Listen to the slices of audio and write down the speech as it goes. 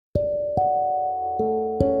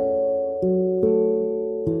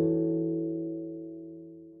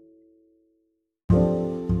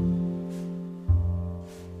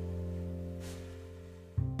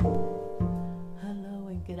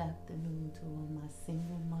all my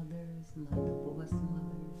single mothers, my divorced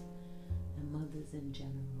mothers, and mothers in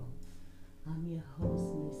general. I'm your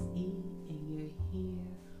host, Miss E, and you're here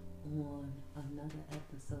on another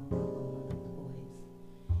episode of A Mother's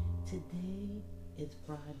Voice. Today is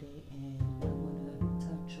Friday, and I want to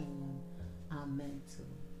touch on our mental.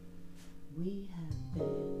 We have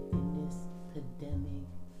been in this pandemic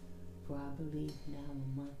for, I believe, now a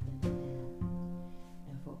month and a half.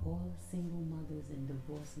 And for all single mothers and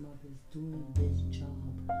divorced mothers doing this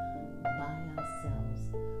job by ourselves,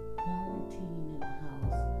 quarantining in the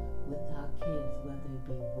house with our kids, whether it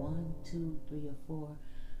be 1, 2, 3, or 4,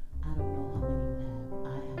 I don't know how many you have.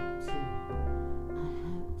 I have 2. I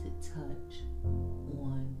have to touch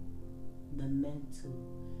on the mental,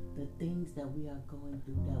 the things that we are going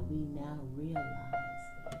through that we now realize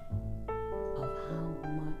of how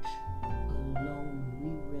much alone we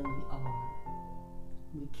really are.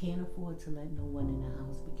 We can't afford to let no one in the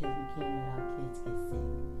house because we can't let our kids get sick.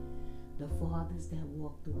 The fathers that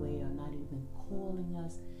walked away are not even calling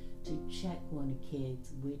us to check on the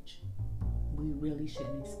kids, which we really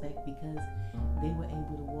shouldn't expect because they were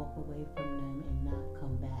able to walk away from them and not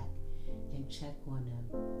come back and check on them.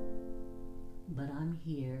 But I'm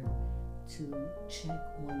here to check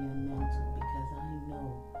on your mental because I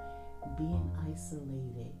know being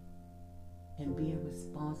isolated and being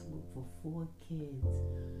responsible for 4 kids,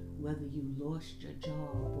 whether you lost your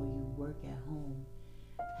job or you work at home,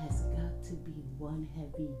 has got to be one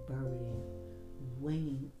heavy burden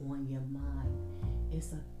weighing on your mind.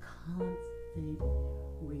 It's a constant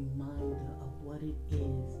reminder of what it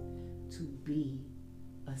is to be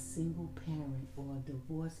a single parent or a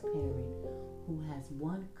divorced parent who has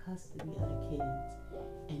one custody of the kids,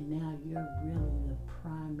 and now you're really the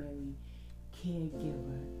primary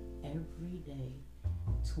caregiver every day,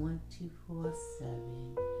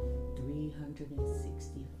 24/7,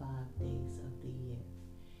 365 days of the year.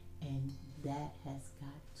 And that has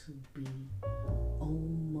got to be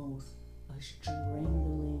almost a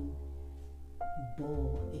strangling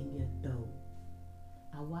ball in your throat.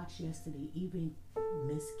 I watched yesterday, even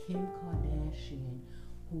Miss Kim Kardashian,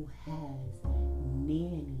 who has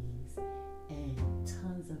nannies and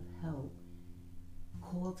tons of help,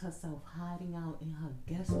 called herself hiding out in her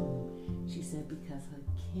guest room. She said because her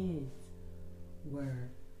kids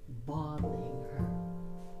were bothering her.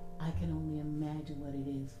 I can only imagine what it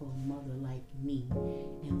is for a mother like me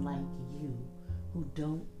and like you who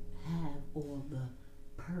don't have all the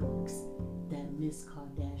perks that Miss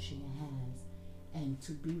Kardashian has, and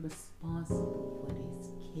to be responsible for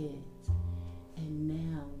these kids. And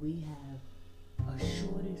now we have a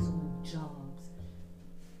shortage on jobs.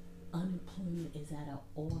 Unemployment is at an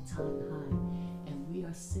all-time high, and we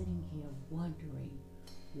are sitting here wondering,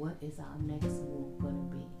 what is our next move going to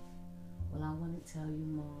be? Well, I want to tell you,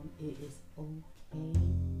 Mom, it is okay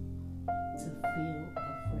to feel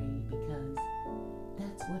afraid because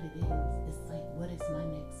that's what it is. It's like, what is my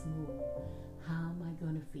next move? How am I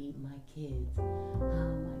going to feed my kids? How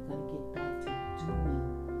am I going to get back to doing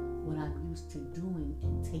what I'm used to doing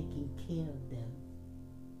and taking care of them?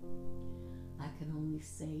 I can only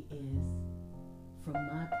say is, from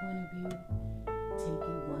my point of view, take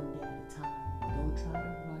it one day at a time. Don't try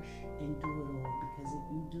to rush and do it all, because if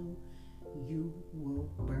you do, you will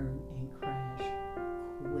burn and crash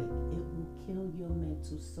quick. It will kill your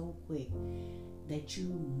mental so quick that you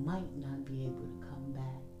might not be able to come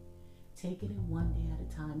back. Taking it one day at a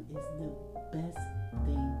time is the best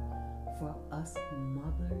thing for us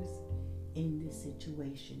mothers in this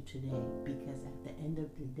situation today, because at the end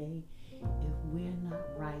of the day, if we're not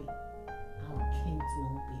right, our kids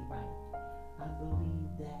won't be right. I believe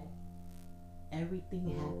that everything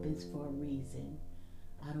happens for a reason.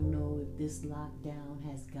 I don't know if this lockdown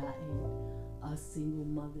has gotten us single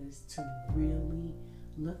mothers to really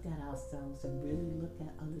look at ourselves and really look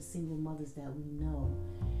at other single mothers that we know,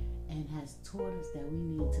 and has taught us that we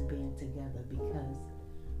need to band together, because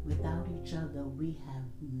without each other we have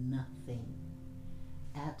nothing.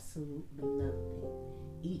 Absolutely nothing.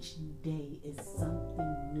 Each day is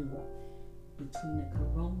something new. Between the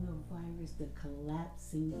coronavirus, the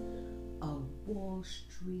collapsing of Wall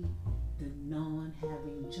Street, the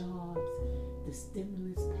non-having jobs, the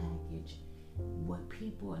stimulus package, what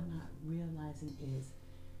people are not realizing is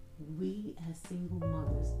we as single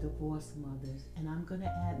mothers, divorced mothers, and I'm going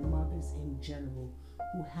to add mothers in general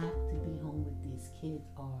who have to be home with these kids,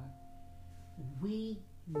 we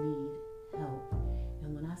need help.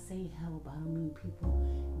 And when I say help, I don't mean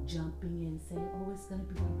people jumping in saying, oh, it's going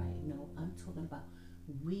to be all right. No, I'm talking about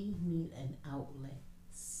we need an outlet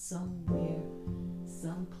somewhere,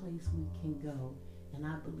 someplace we can go. And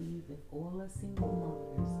I believe if all our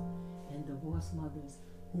single mothers and divorced divorced mothers,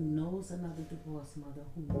 who knows another divorced mother,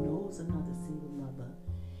 who knows another single mother,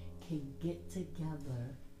 can get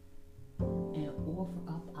together and offer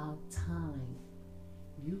up our time.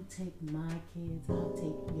 You take my kids, I'll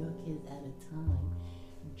take your kids at a time,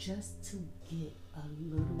 just to get a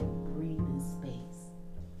little breathing space.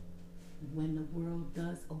 When the world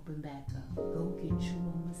does open back up, go get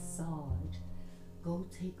you a massage. Go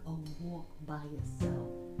take a walk by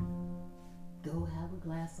yourself. Go have a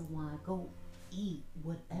glass of wine. Go eat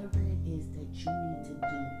whatever it is that you need to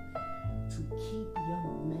do to keep your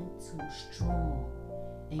mental strong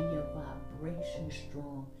and your vibration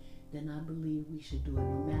strong. Then I believe we should do it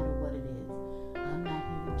no matter what it is. I'm not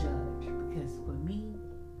here to judge, because for me,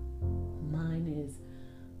 mine is,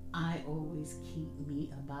 I always keep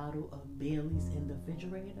me a bottle of Bailey's in the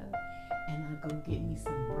refrigerator, and I go get me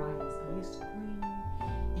some Breyers ice cream,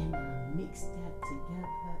 and I mix that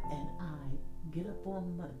together, and I get up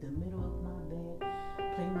on the middle of my bed,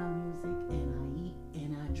 play my music, and I eat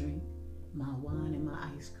and I drink my wine and my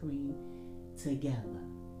ice cream together.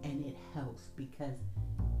 And it helps, because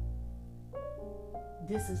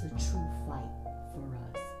this is a true fight for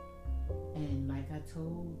us. And like I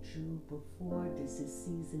told you before, this is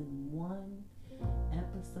season 1,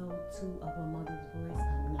 episode 2 of A Mother's Voice.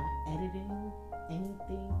 I'm not editing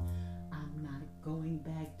anything. I'm not going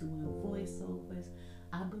back doing voiceovers.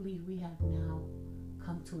 I believe we have now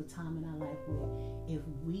come to a time in our life where if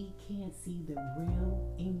we can't see the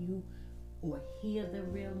real in you or hear the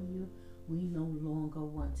real in you, we no longer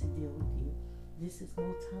want to deal with you. This is no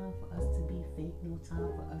time for us to be fake, no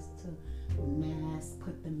time for us to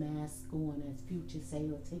put the mask on, as Future say,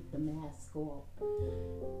 or take the mask off.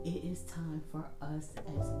 It is time for us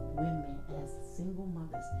as women, as single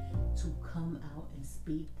mothers, to come out and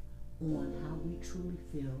speak on how we truly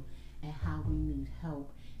feel and how we need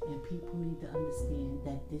help. And people need to understand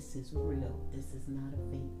that this is real. This is not a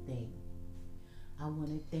fake thing. I want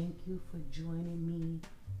to thank you for joining me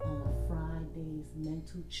on Friday's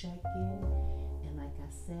Mental Check-In. And like I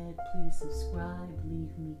said, please subscribe,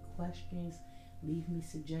 leave me questions, leave me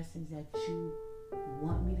suggestions that you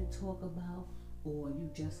want me to talk about, or you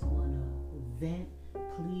just want to vent.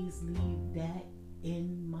 Please leave that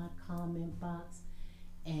in my comment box,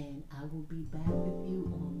 and I will be back with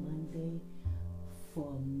you on Monday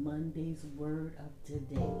for Monday's Word of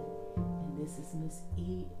Today. And this is Miss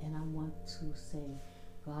E, and I want to say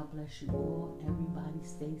God bless you all. Everybody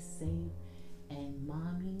stay safe, and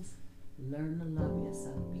mommies, learn to love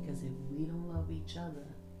yourself, because if we don't love each other,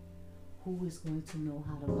 who is going to know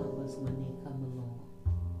how to love us when they come along?